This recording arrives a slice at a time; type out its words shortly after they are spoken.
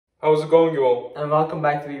How's it going, you all? And welcome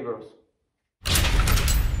back to Weavers.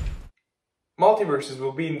 Multiverses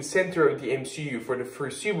will be in the center of the MCU for the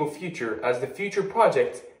foreseeable future, as the future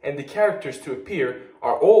projects and the characters to appear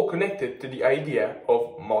are all connected to the idea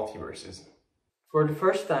of multiverses. For the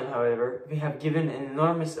first time, however, we have given an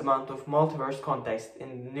enormous amount of multiverse context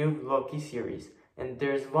in the new Loki series, and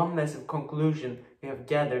there is one massive conclusion we have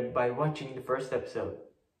gathered by watching the first episode.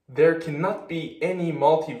 There cannot be any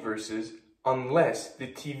multiverses unless the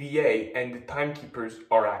TVA and the Timekeepers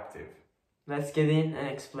are active. Let's get in and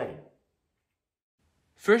explain.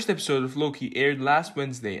 First episode of Loki aired last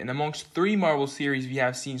Wednesday, and amongst 3 Marvel series we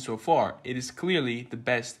have seen so far, it is clearly the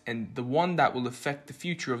best and the one that will affect the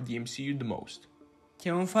future of the MCU the most.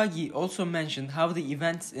 Kevin Feige also mentioned how the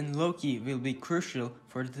events in Loki will be crucial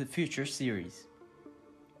for the future series.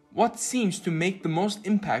 What seems to make the most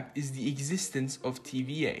impact is the existence of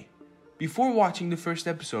TVA. Before watching the first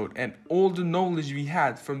episode and all the knowledge we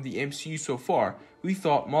had from the MCU so far, we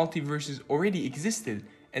thought multiverses already existed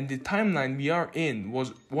and the timeline we are in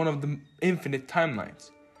was one of the infinite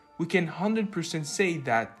timelines. We can 100% say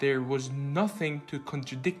that there was nothing to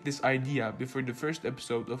contradict this idea before the first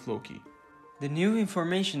episode of Loki. The new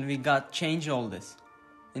information we got changed all this.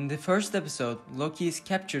 In the first episode, Loki is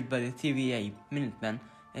captured by the TVA Minutemen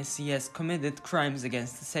as he has committed crimes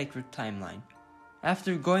against the sacred timeline.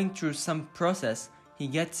 After going through some process, he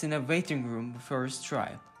gets in a waiting room before his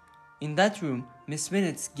trial. In that room, Miss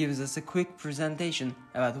Minutes gives us a quick presentation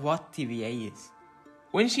about what TVA is.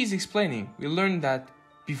 When she's explaining, we learn that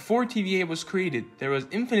before TVA was created, there was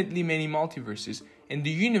infinitely many multiverses and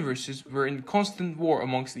the universes were in constant war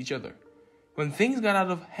amongst each other. When things got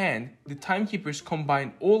out of hand, the Timekeepers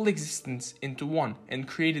combined all existence into one and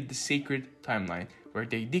created the sacred timeline, where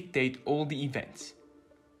they dictate all the events.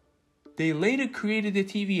 They later created the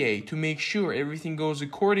TVA to make sure everything goes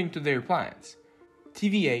according to their plans.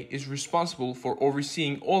 TVA is responsible for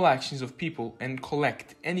overseeing all actions of people and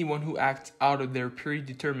collect anyone who acts out of their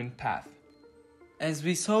predetermined path. As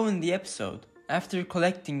we saw in the episode, after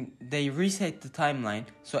collecting, they reset the timeline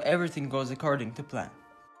so everything goes according to plan.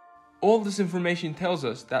 All this information tells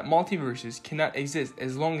us that multiverses cannot exist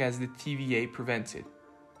as long as the TVA prevents it.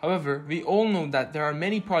 However, we all know that there are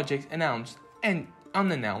many projects announced and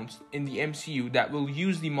unannounced in the MCU that will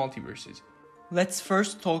use the multiverses. Let's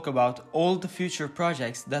first talk about all the future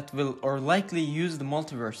projects that will or likely use the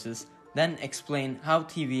multiverses, then explain how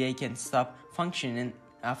TVA can stop functioning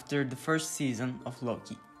after the first season of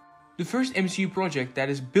Loki. The first MCU project that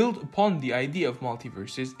is built upon the idea of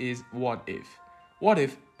multiverses is What If. What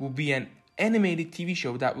If will be an animated TV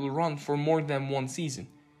show that will run for more than 1 season.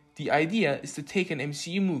 The idea is to take an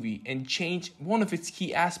MCU movie and change one of its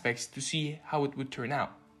key aspects to see how it would turn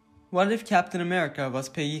out. What if Captain America was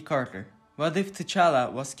Peggy Carter? What if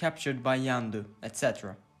T'Challa was captured by Yondu,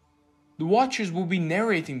 etc.? The Watchers will be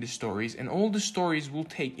narrating the stories and all the stories will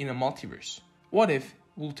take in a multiverse. What If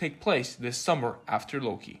will take place this summer after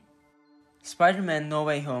Loki. Spider-Man No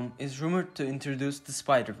Way Home is rumored to introduce the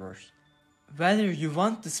Spider-Verse. Whether you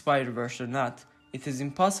want the Spider-Verse or not, it is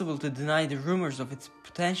impossible to deny the rumors of its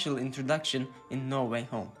potential introduction in No Way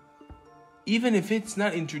Home. Even if it's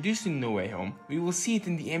not introduced in No Way Home, we will see it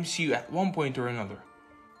in the MCU at one point or another.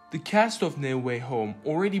 The cast of No Way Home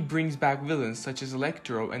already brings back villains such as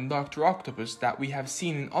Electro and Dr. Octopus that we have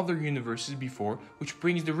seen in other universes before, which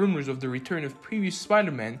brings the rumors of the return of previous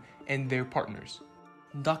Spider-Man and their partners.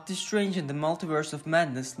 Doctor Strange in the Multiverse of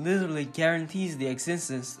Madness literally guarantees the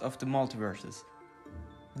existence of the multiverses.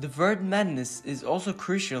 The word madness is also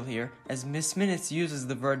crucial here, as Miss Minutes uses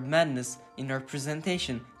the word madness in her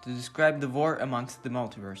presentation to describe the war amongst the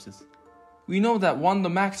multiverses. We know that Wanda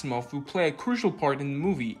Maximoff will play a crucial part in the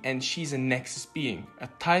movie, and she's a Nexus being, a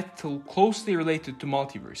title closely related to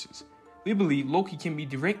multiverses. We believe Loki can be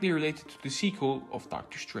directly related to the sequel of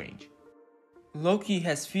Doctor Strange. Loki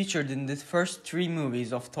has featured in the first 3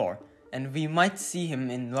 movies of Thor, and we might see him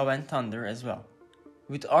in Love and Thunder as well.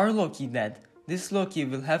 With our Loki dead, this Loki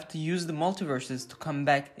will have to use the multiverses to come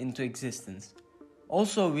back into existence.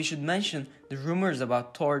 Also, we should mention the rumors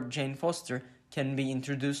about Thor Jane Foster can be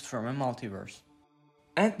introduced from a multiverse.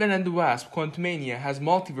 Ant-Man and the Wasp Quantumania has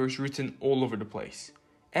multiverse written all over the place.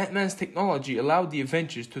 Ant-Man's technology allowed the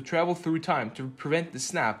Avengers to travel through time to prevent the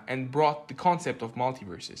snap and brought the concept of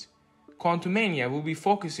multiverses. Quantumania will be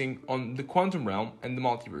focusing on the quantum realm and the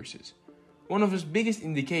multiverses. One of its biggest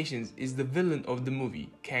indications is the villain of the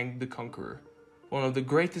movie, Kang the Conqueror. One of the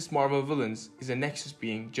greatest Marvel villains is a Nexus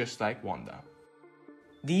being just like Wanda.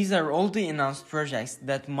 These are all the announced projects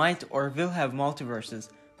that might or will have multiverses,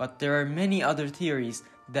 but there are many other theories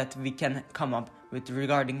that we can come up with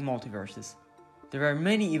regarding multiverses. There are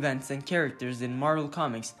many events and characters in Marvel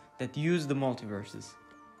Comics that use the multiverses.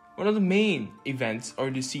 One of the main events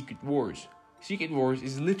are the Secret Wars. Secret Wars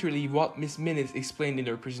is literally what Miss Minutes explained in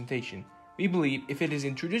her presentation. We believe if it is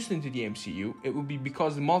introduced into the MCU, it will be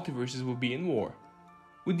because the multiverses will be in war.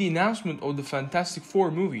 With the announcement of the Fantastic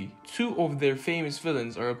Four movie, two of their famous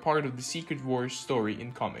villains are a part of the Secret Wars story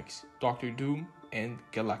in comics, Doctor Doom and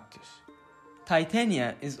Galactus.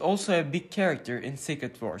 Titania is also a big character in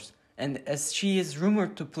Secret Wars, and as she is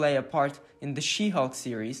rumored to play a part in the She-Hulk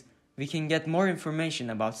series, we can get more information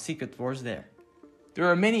about Secret Wars there. There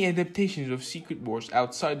are many adaptations of Secret Wars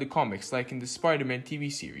outside the comics, like in the Spider-Man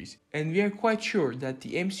TV series, and we are quite sure that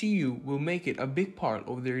the MCU will make it a big part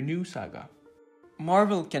of their new saga.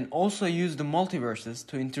 Marvel can also use the multiverses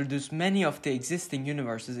to introduce many of the existing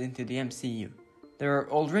universes into the MCU. There are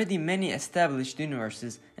already many established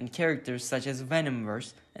universes and characters such as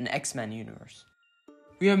Venom-verse and X-Men universe.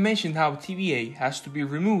 We have mentioned how TVA has to be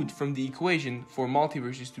removed from the equation for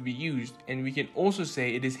multiverses to be used, and we can also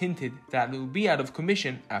say it is hinted that it will be out of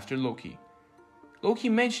commission after Loki. Loki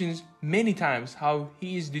mentions many times how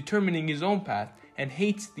he is determining his own path and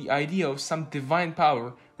hates the idea of some divine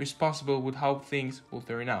power responsible with how things will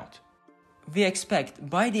turn out. We expect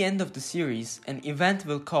by the end of the series an event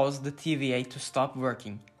will cause the TVA to stop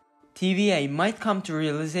working. TVA might come to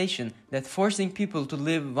realization that forcing people to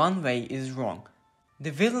live one way is wrong. The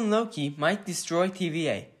villain Loki might destroy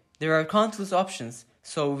TVA. There are countless options,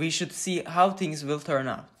 so we should see how things will turn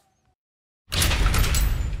out.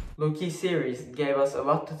 Loki series gave us a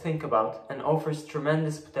lot to think about and offers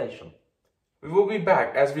tremendous potential. We will be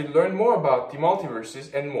back as we learn more about the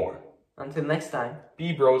multiverses and more. Until next time,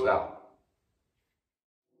 B Bros out.